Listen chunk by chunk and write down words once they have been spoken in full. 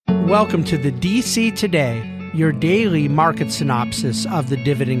Welcome to the DC Today, your daily market synopsis of the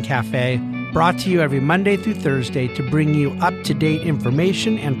Dividend Cafe, brought to you every Monday through Thursday to bring you up-to-date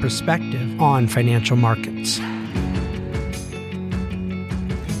information and perspective on financial markets.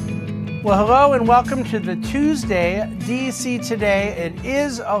 Well, hello and welcome to the Tuesday DC Today. It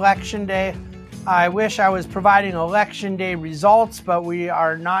is Election Day. I wish I was providing Election Day results, but we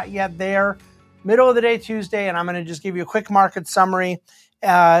are not yet there. Middle of the day Tuesday, and I'm going to just give you a quick market summary.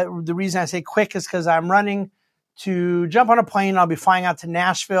 The reason I say quick is because I'm running to jump on a plane. I'll be flying out to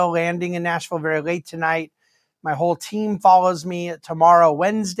Nashville, landing in Nashville very late tonight. My whole team follows me tomorrow,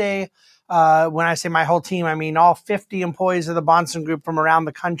 Wednesday. When I say my whole team, I mean all 50 employees of the Bahnsen Group from around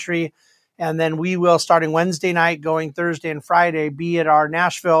the country. And then we will, starting Wednesday night, going Thursday and Friday, be at our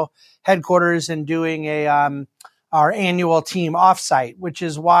Nashville headquarters and doing our annual team offsite, which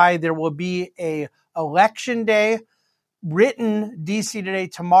is why there will be a Election Day written DC Today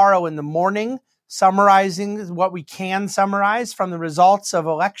tomorrow in the morning, summarizing what we can summarize from the results of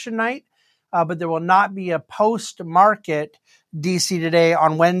election night. But there will not be a post-market DC Today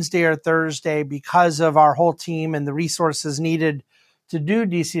on Wednesday or Thursday because of our whole team and the resources needed to do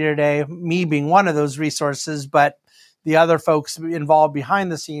DC Today, me being one of those resources, but the other folks involved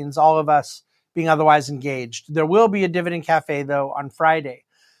behind the scenes, all of us being otherwise engaged. There will be a Dividend Cafe, though, on Friday.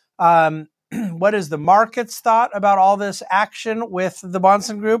 What is the market's thought about all this action with the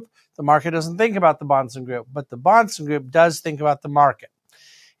Bahnsen Group? The market doesn't think about the Bahnsen Group, but the Bahnsen Group does think about the market.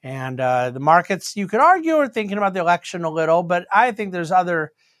 And the markets, you could argue, are thinking about the election a little, but I think there's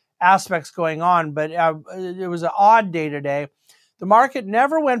other aspects going on. But it was an odd day today. The market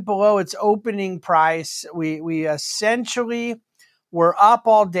never went below its opening price. We essentially were up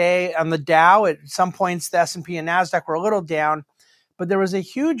all day on the Dow. At some points, the S&P and NASDAQ were a little down. But there was a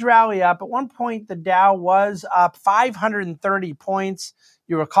huge rally up. At one point, the Dow was up 530 points.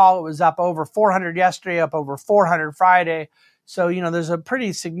 You recall it was up over 400 yesterday, up over 400 Friday. So, there's a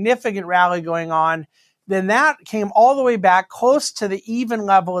pretty significant rally going on. Then that came all the way back close to the even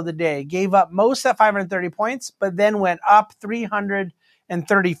level of the day, gave up most of that 530 points, but then went up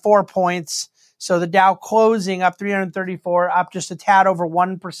 334 points. So the Dow closing up 334, up just a tad over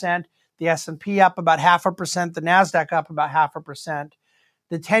 1%. The S&P up about 0.5%, the NASDAQ up about 0.5%.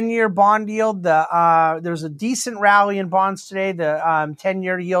 The 10-year bond yield, there was a decent rally in bonds today. The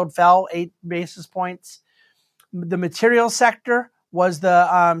 10-year yield fell 8 basis points. The materials sector was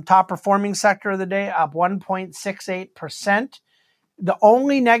the top performing sector of the day, up 1.68%. The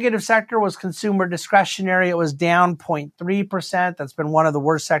only negative sector was consumer discretionary. It was down 0.3%. That's been one of the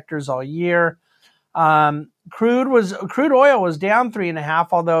worst sectors all year. Crude oil was down 3.5%,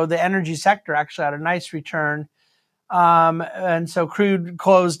 although the energy sector actually had a nice return. And so crude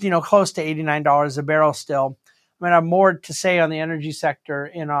closed, close to $89 a barrel still. I have more to say on the energy sector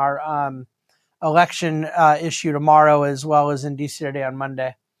in our election issue tomorrow, as well as in DC Today on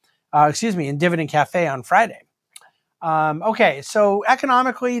Monday. In Dividend Cafe on Friday. Okay, so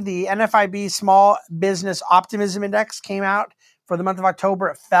economically, the NFIB Small Business Optimism Index came out. For the month of October,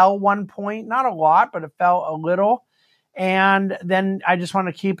 it fell 1 point, not a lot, but it fell a little. And then I just want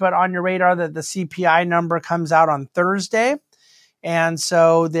to keep it on your radar that the CPI number comes out on Thursday. And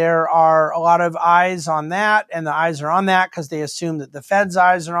so there are a lot of eyes on that, and the eyes are on that because they assume that the Fed's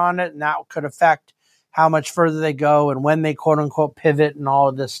eyes are on it, and that could affect how much further they go and when they quote unquote pivot and all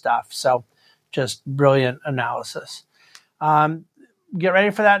of this stuff. So just brilliant analysis. Get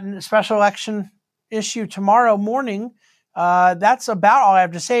ready for that special election issue tomorrow morning. That's about all I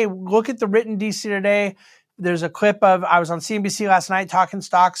have to say. Look at the written DC Today. There's a clip of, I was on CNBC last night talking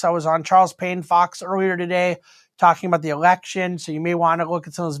stocks. I was on Charles Payne Fox earlier today talking about the election. So you may want to look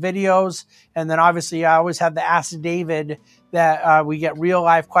at some of those videos. And then obviously I always have the Ask David that we get real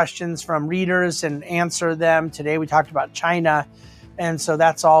life questions from readers and answer them. Today we talked about China. And so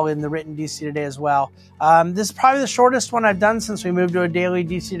that's all in the written DC Today as well. This is probably the shortest one I've done since we moved to a daily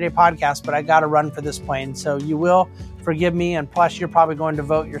DC Today podcast, but I got to run for this plane. So you will forgive me. And plus, you're probably going to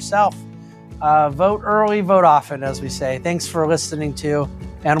vote yourself. Vote early, vote often, as we say. Thanks for listening to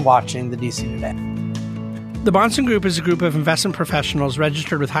and watching the DC Today. The Bahnsen Group is a group of investment professionals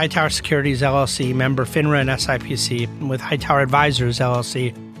registered with Hightower Securities, LLC, member FINRA and SIPC, and with Hightower Advisors,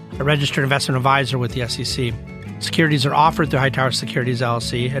 LLC, a registered investment advisor with the SEC. Securities are offered through Hightower Securities,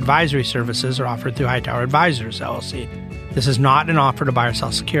 LLC. Advisory services are offered through Hightower Advisors, LLC. This is not an offer to buy or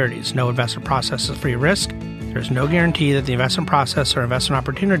sell securities. No investment process is free of risk. There is no guarantee that the investment process or investment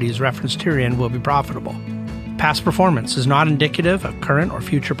opportunities referenced herein will be profitable. Past performance is not indicative of current or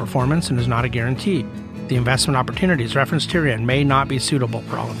future performance and is not a guarantee. The investment opportunities referenced herein may not be suitable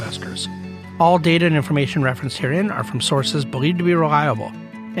for all investors. All data and information referenced herein are from sources believed to be reliable.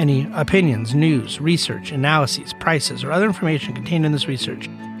 Any opinions, news, research, analyses, prices, or other information contained in this research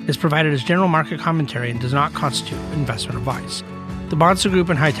is provided as general market commentary and does not constitute investment advice. The Bahnsen Group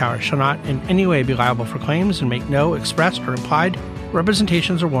and Hightower shall not in any way be liable for claims and make no expressed or implied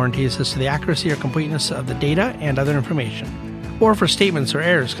representations or warranties as to the accuracy or completeness of the data and other information, or for statements or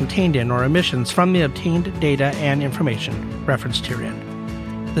errors contained in or omissions from the obtained data and information referenced herein.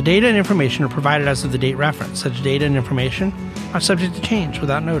 The data and information are provided as of the date referenced. Such data and information are subject to change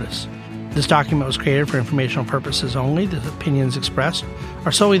without notice. This document was created for informational purposes only. The opinions expressed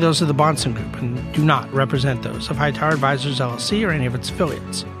are solely those of the Bahnsen Group and do not represent those of Hightower Advisors LLC or any of its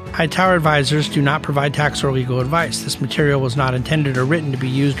affiliates. Hightower Advisors do not provide tax or legal advice. This material was not intended or written to be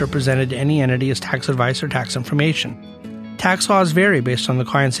used or presented to any entity as tax advice or tax information. Tax laws vary based on the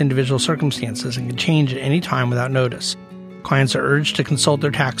client's individual circumstances and can change at any time without notice. Clients are urged to consult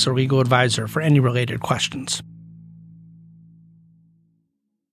their tax or legal advisor for any related questions.